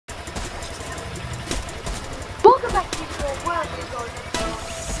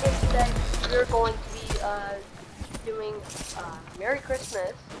Today we're going to be doing Merry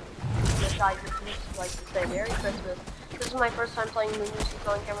Christmas, which I just like to say Merry Christmas. This is my first time playing the new season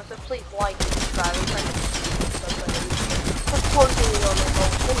on camera, so please like and subscribe and supporting me on my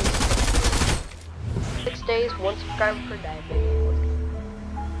whole 6 days, 1 subscriber per day, baby.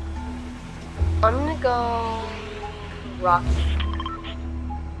 I'm gonna go Rocky.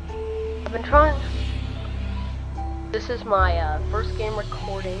 I've been trying. This is my first game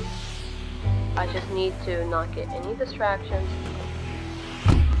recording. I just need to not get any distractions.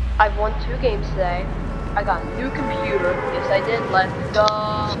 I've won 2 games today. I got a new computer. Yes, I did. Let's go.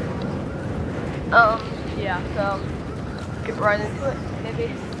 Yeah. So get right into it,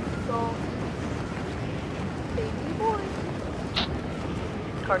 baby. So, baby boy.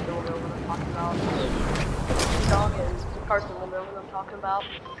 Carson will know what I'm talking about. Dog is. Carson will know what I'm talking about.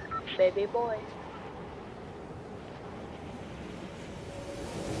 Baby boy.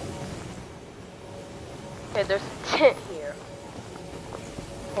 Okay, there's a tint here.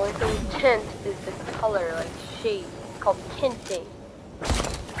 The only thing tint is the color, like shade. It's called tinting.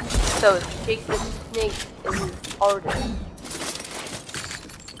 So Jake the Snake is an artist.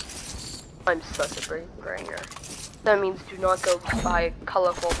 I'm such a brainer. That means do not go buy a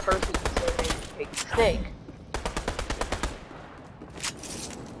colorful person saying Jake the Snake.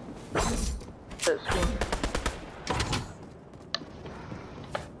 So sweet.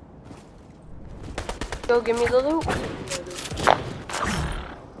 Go give me the loot.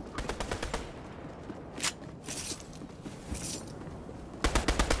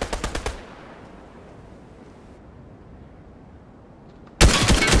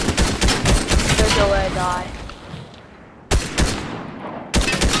 There's no way I die.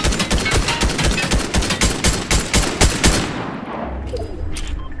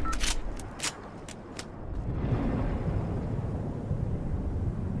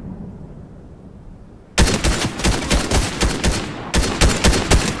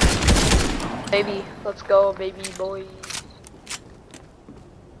 Baby, let's go, baby boy.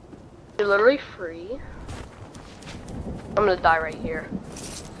 You're literally free. I'm gonna die right here.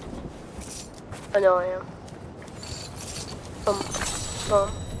 I know I am.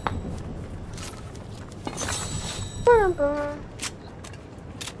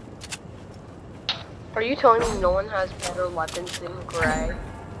 Are you telling me no one has better weapons than Gray?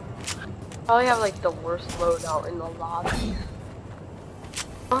 Probably have like the worst loadout in the lobby.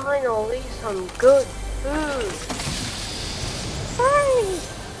 Finally, some good food. Hey!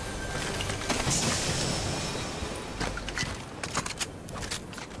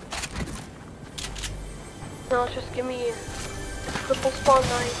 No, just give me a triple spawn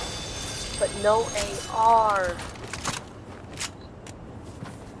knife, but no AR.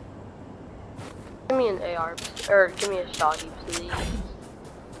 Give me an AR, or give me a shotty, please.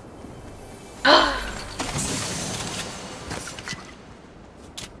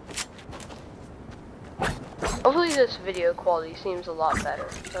 Hopefully this video quality seems a lot better.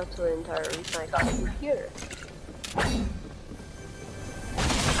 That's the entire reason I got a computer.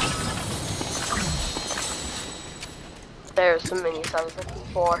 There's some minis I was looking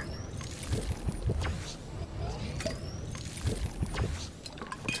for.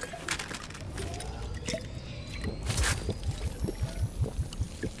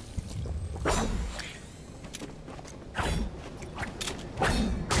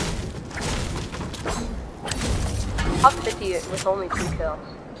 Top 50 with only 2 kills.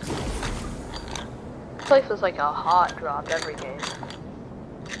 This place is like a hot drop every game.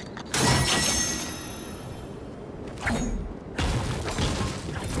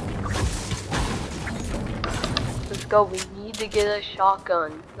 Let's go, we need to get a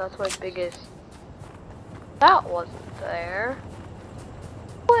shotgun. That's my biggest... That wasn't there.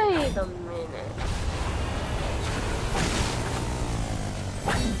 Wait a minute.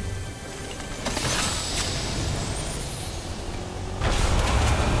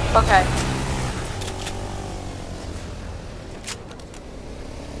 Okay.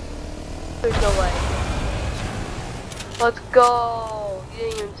 There's no way. Let's go! You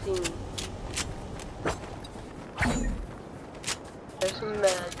didn't even see me. There's some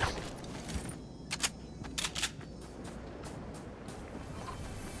meds.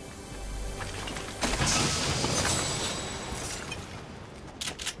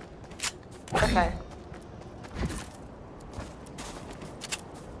 Okay.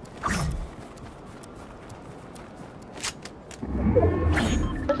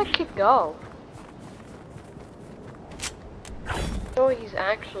 Where'd that kid go? Oh, he's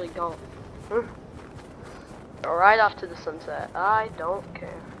actually gone. Right off to the sunset. I don't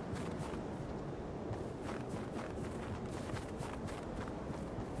care.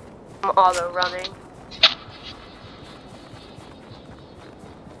 I'm auto running.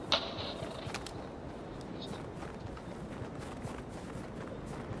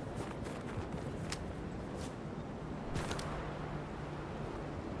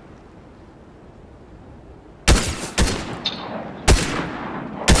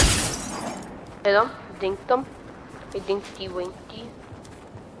 Hit him, dinked him. A dinky winky.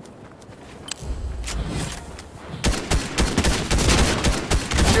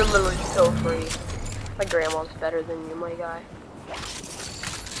 You're literally so free. My grandma's better than you, my guy.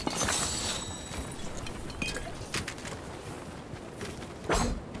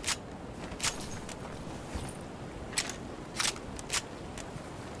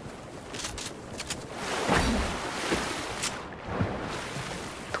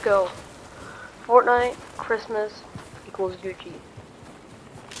 Let's go. Fortnite, Christmas equals Gucci.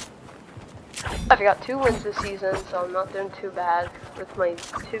 I got 2 wins this season, so I'm not doing too bad with my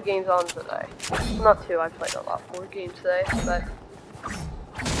 2 games on today. Not 2, I played a lot more games today, but...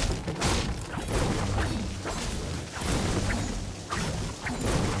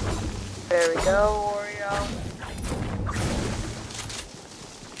 There we go, Oreo.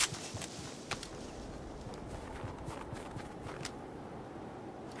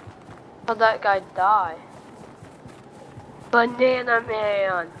 How'd that guy die? Banana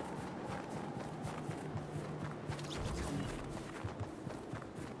Man!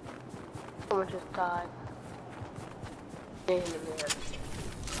 Someone just died. Banana Man.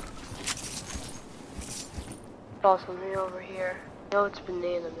 It's also me over here. No, it's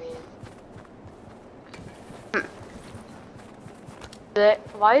Banana Man.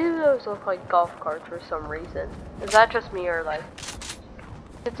 Why do those look like golf carts for some reason? Is that just me or like...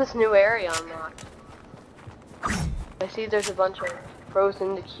 It's this new area unlocked. I see there's a bunch of frozen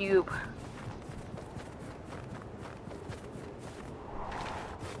in the cube.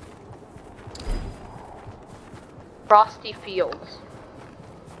 Frosty Fields.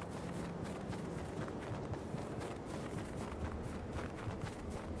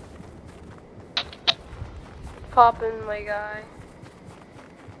 Poppin', my guy.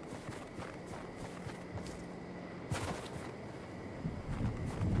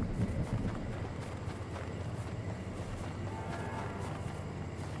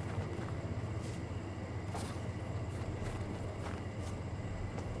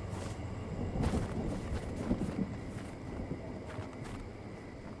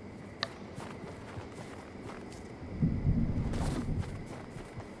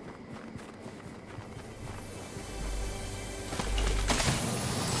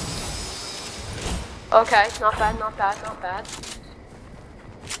 Okay, not bad, not bad, not bad.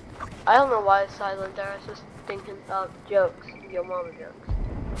 I don't know why it's silent there, I was just thinking about jokes, yo mama jokes.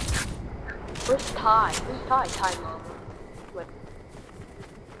 Where's Ty? Who's Ty? Ty mama. Wait.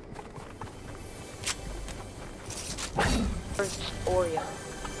 Where's Oreo?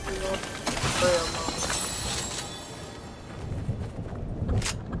 Oreo mama.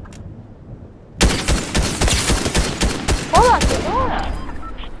 Hold on, Dora!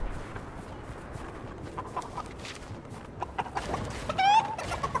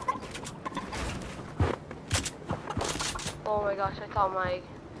 Oh my gosh, I thought my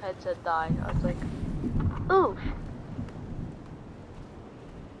headset died. I was like, oof.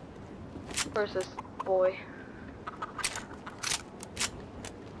 Where's this boy?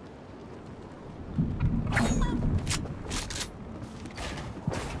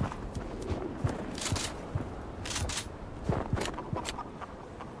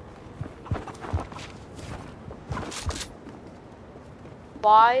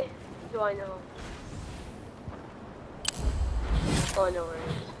 Why do I know? Oh, I know where it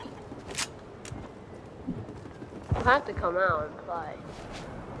is. I'll have to come out and play.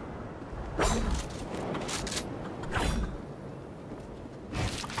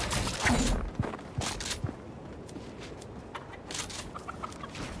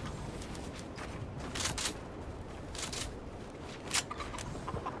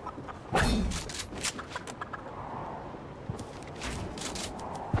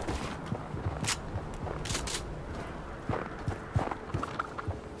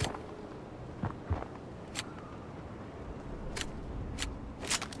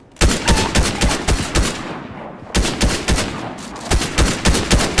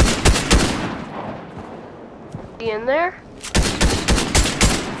 In there?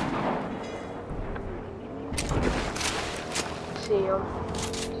 See him.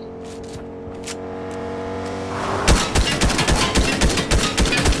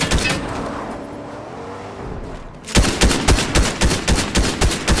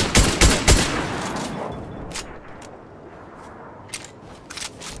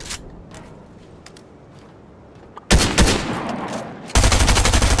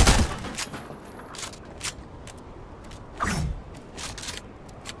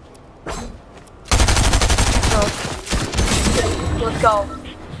 Let's go.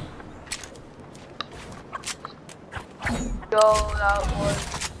 Go, that was...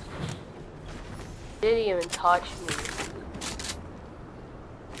 Didn't even touch me.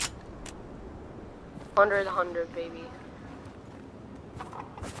 100, baby.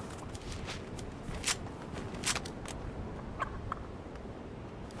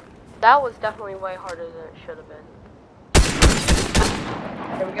 That was definitely way harder than it should have been.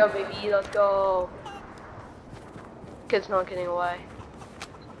 There we go, baby. Let's go. Kid's not getting away.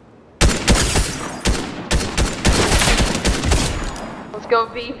 Let's go,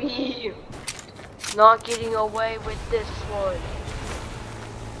 baby. Not getting away with this one.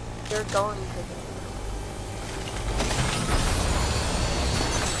 You're going to be.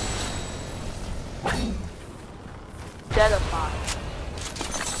 Deadified.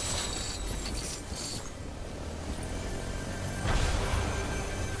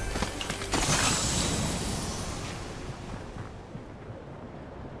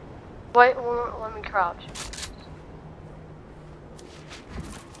 Wait, hold on, let me crouch.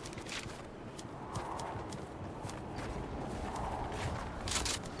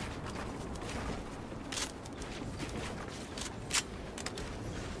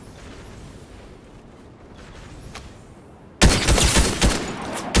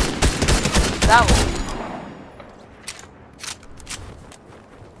 That one.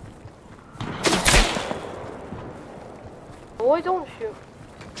 Boy, don't shoot.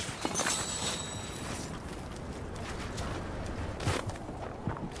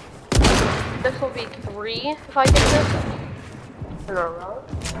 This will be 3 if I get this in a row.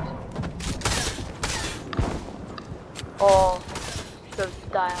 Oh, should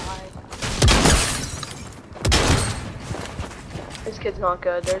die. This kid's not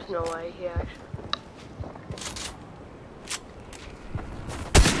good. There's no way he actually.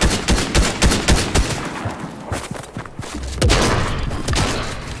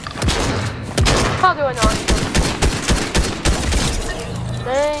 How do I not?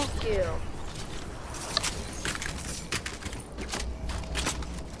 Thank you.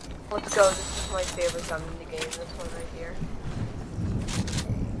 Let's go. This is my favorite gun in the game. This one right here.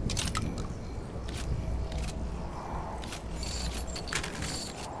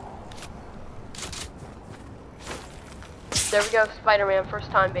 There we go, Spider-Man, first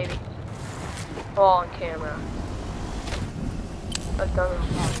time, baby. All on camera. I've done it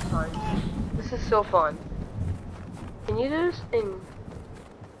a lot of times. This is so fun. Can you do this in?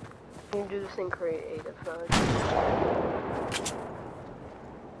 Can you do this in creative mode?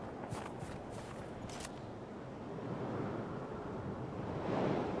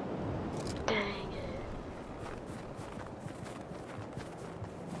 Dang it.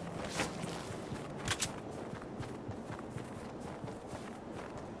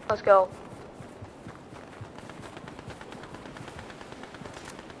 Let's go.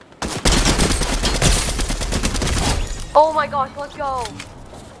 Oh my gosh, let's go.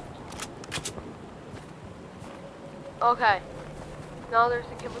 Okay. Now there's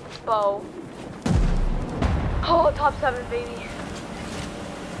a kid with a bow. Oh, top 7, baby.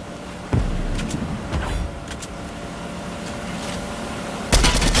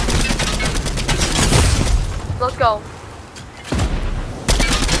 Let's go.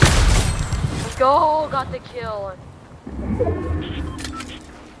 Let's go. Got the kill.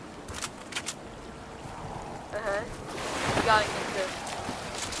 You gotta get this.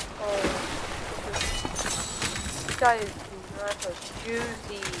 Oh, this guy is not so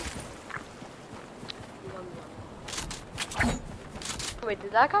juicy. Yum, yum. Wait,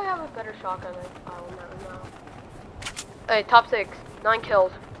 did that guy have a better shotgun? I don't know. Hey, top 6, 9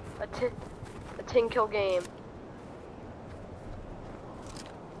 kills, a 10 kill game.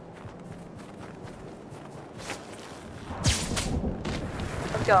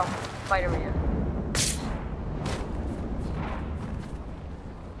 Let's go, Spider-Man.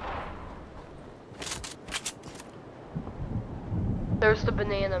 There's the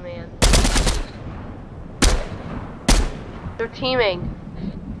banana man. They're teaming.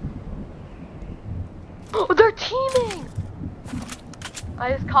 Oh, they're teaming!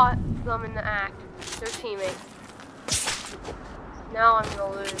 I just caught them in the act. They're teaming. Now I'm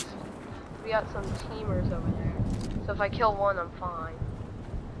gonna lose. We got some teamers over there. So if I kill one, I'm fine.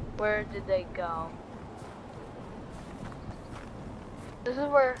 Where did they go? This is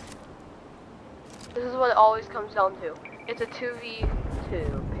what it always comes down to. It's a 2v2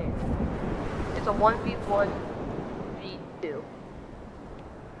 pair. It's a 1v1 v2.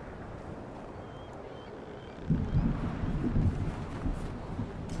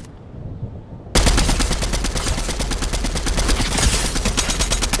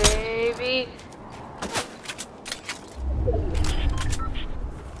 Baby.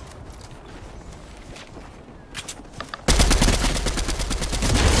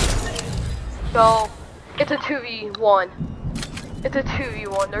 Go. It's a 2v1. It's a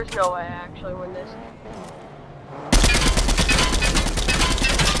 2v1. There's no way I actually win this.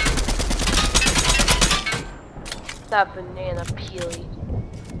 That banana peely.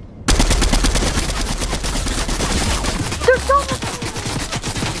 There's so much.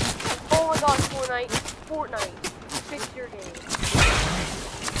 Oh my god, Fortnite. Fortnite. Fix your game.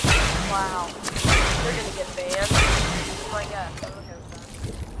 Wow. They're gonna get banned. Oh my god. I'm okay with that.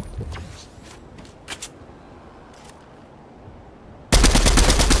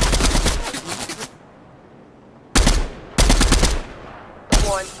 The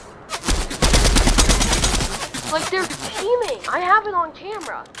one. Like, they're teaming. I have it on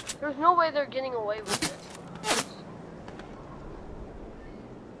camera. There's no way they're getting away with it.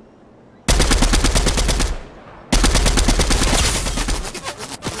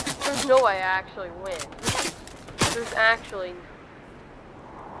 There's no way I actually win. There's actually...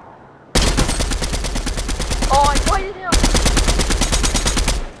 Oh, I fighted him!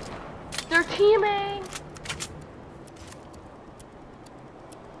 They're teaming!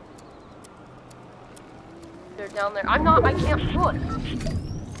 They're down there. I can't push.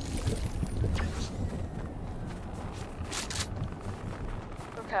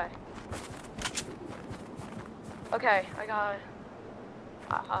 Okay. Okay, I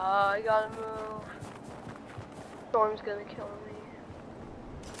gotta move. Storm's gonna kill me.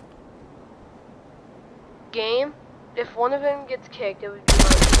 Game? If one of them gets kicked, it would be like...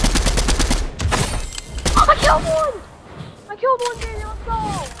 I killed one! I killed one, Daniel, let's go!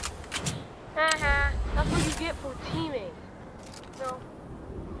 Haha, that's what you get for teaming. No.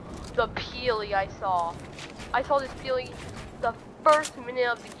 The peely I saw. I saw this peely the first minute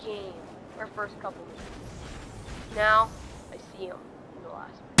of the game. Or first couple minutes. Now, I see him in the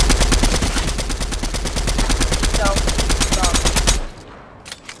last minute. So,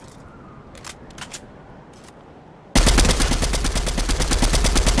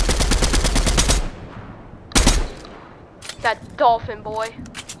 that dolphin boy.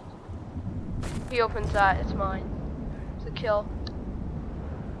 He opens that, it's mine. It's a kill.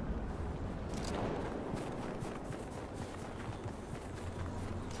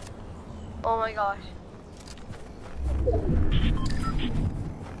 Oh my gosh.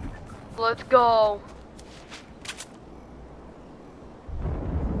 Let's go.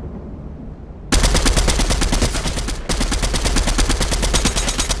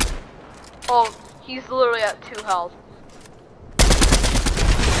 Oh, he's literally at 2 health.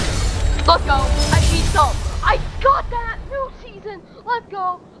 Let's go. I beat some. I got that. New season. Let's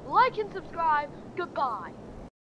go. Like and subscribe. Goodbye.